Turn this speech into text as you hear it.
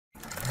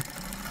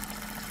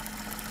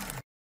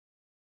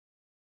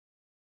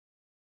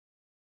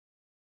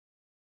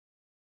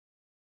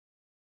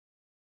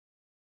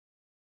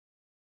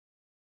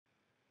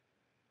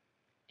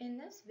In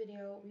this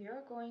video, we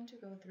are going to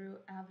go through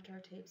avatar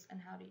tapes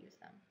and how to use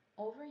them.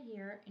 Over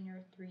here in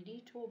your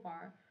 3D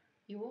toolbar,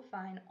 you will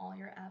find all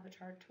your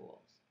avatar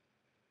tools.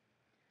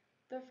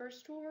 The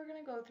first tool we're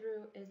going to go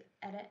through is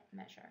Edit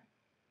Measure.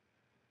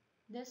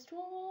 This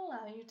tool will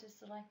allow you to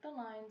select the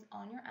lines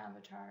on your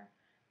avatar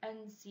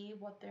and see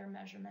what their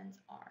measurements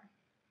are.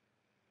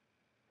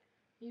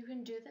 You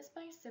can do this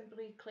by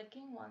simply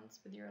clicking once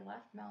with your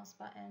left mouse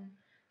button,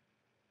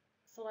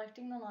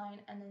 selecting the line,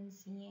 and then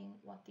seeing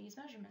what these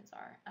measurements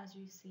are, as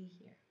you see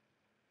here.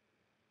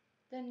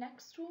 The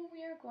next tool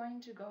we are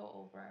going to go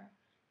over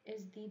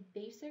is the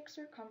Basic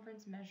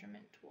Circumference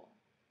Measurement tool.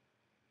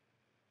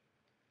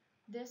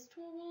 This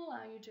tool will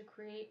allow you to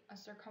create a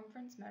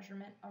circumference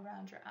measurement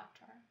around your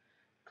avatar.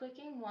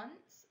 Clicking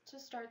once to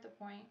start the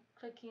point,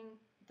 clicking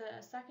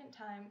the second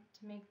time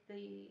to make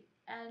the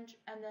edge,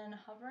 and then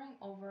hovering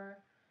over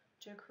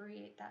to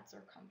create that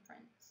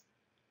circumference.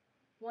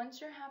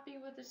 Once you're happy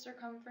with the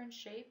circumference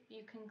shape,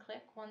 you can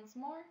click once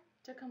more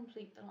to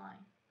complete the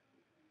line.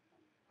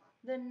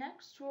 The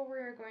next tool we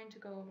are going to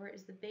go over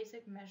is the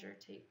Basic Measure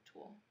Tape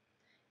tool.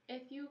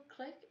 If you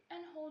click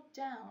and hold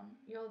down,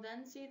 you'll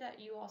then see that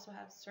you also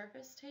have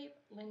surface tape,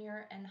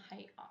 linear, and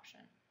height option.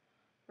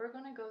 We're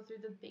going to go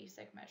through the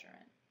basic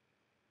measurement.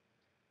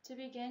 To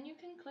begin, you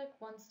can click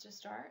once to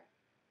start,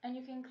 and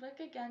you can click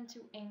again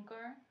to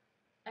anchor,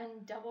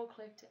 and double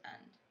click to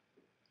end.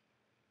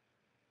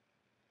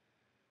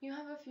 You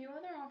have a few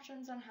other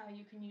options on how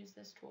you can use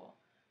this tool.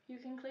 You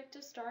can click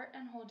to start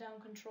and hold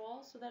down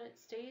Control so that it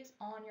stays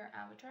on your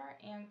avatar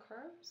and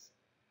curves.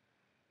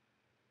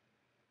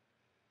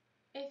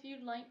 If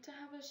you'd like to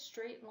have a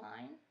straight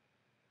line,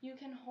 you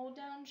can hold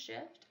down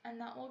Shift,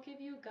 and that will give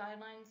you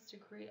guidelines to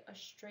create a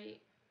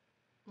straight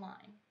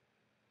line.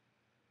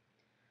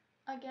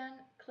 Again,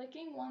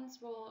 clicking once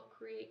will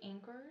create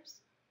anchors,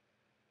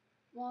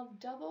 while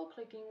double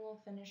clicking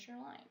will finish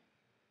your line.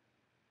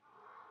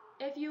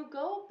 If you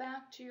go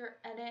back to your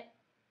Edit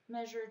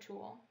Measure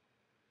tool,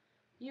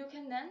 you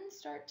can then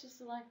start to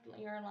select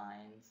your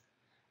lines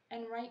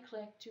and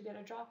right-click to get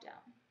a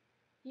drop-down.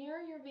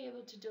 Here you'll be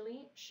able to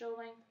delete, show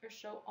length, or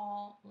show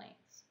all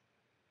lengths.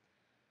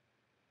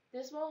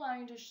 This will allow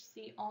you to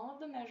see all of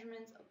the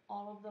measurements of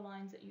all of the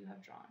lines that you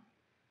have drawn.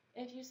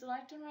 If you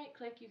select and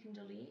right-click, you can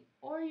delete,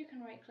 or you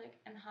can right-click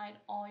and hide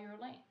all your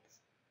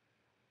lengths.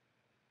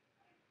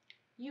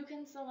 You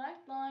can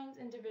select lines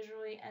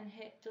individually and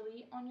hit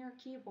delete on your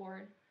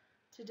keyboard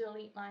to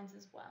delete lines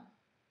as well.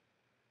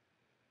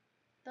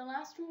 The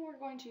last tool we're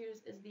going to use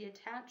is the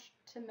Attach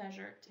to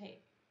Measure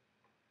tape.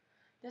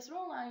 This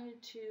will allow you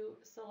to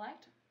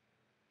select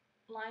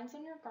lines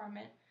on your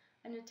garment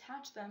and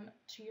attach them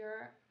to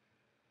your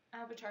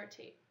avatar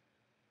tape.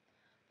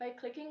 By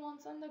clicking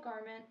once on the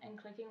garment and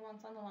clicking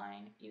once on the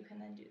line, you can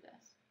then do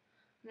this.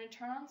 I'm going to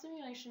turn on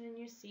simulation and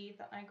you see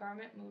that my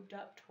garment moved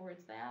up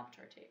towards the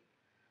avatar tape.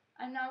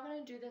 I'm now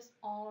going to do this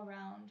all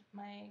around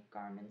my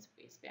garment's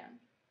waistband.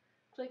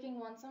 Clicking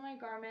once on my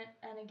garment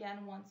and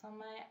again once on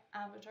my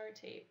avatar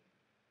tape.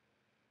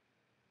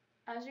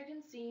 As you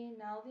can see,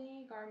 now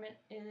the garment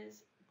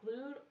is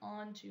glued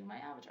onto my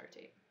avatar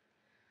tape.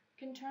 I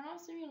can turn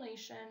off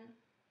simulation,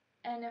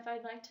 and if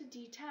I'd like to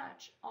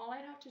detach, all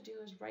I'd have to do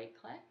is right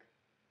click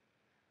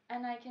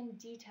and I can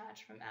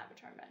detach from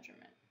avatar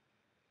measurement.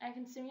 I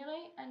can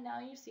simulate, and now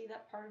you see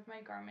that part of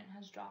my garment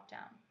has dropped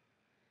down.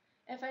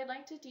 If I'd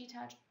like to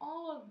detach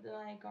all of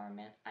my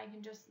garment, I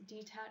can just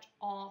detach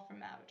all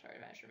from avatar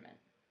measurement.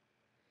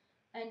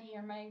 And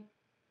here my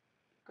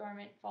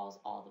garment falls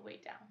all the way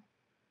down.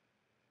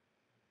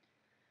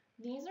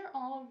 These are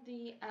all of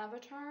the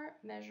avatar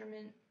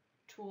measurement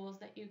tools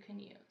that you can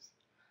use.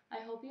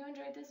 I hope you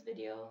enjoyed this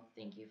video.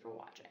 Thank you for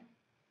watching.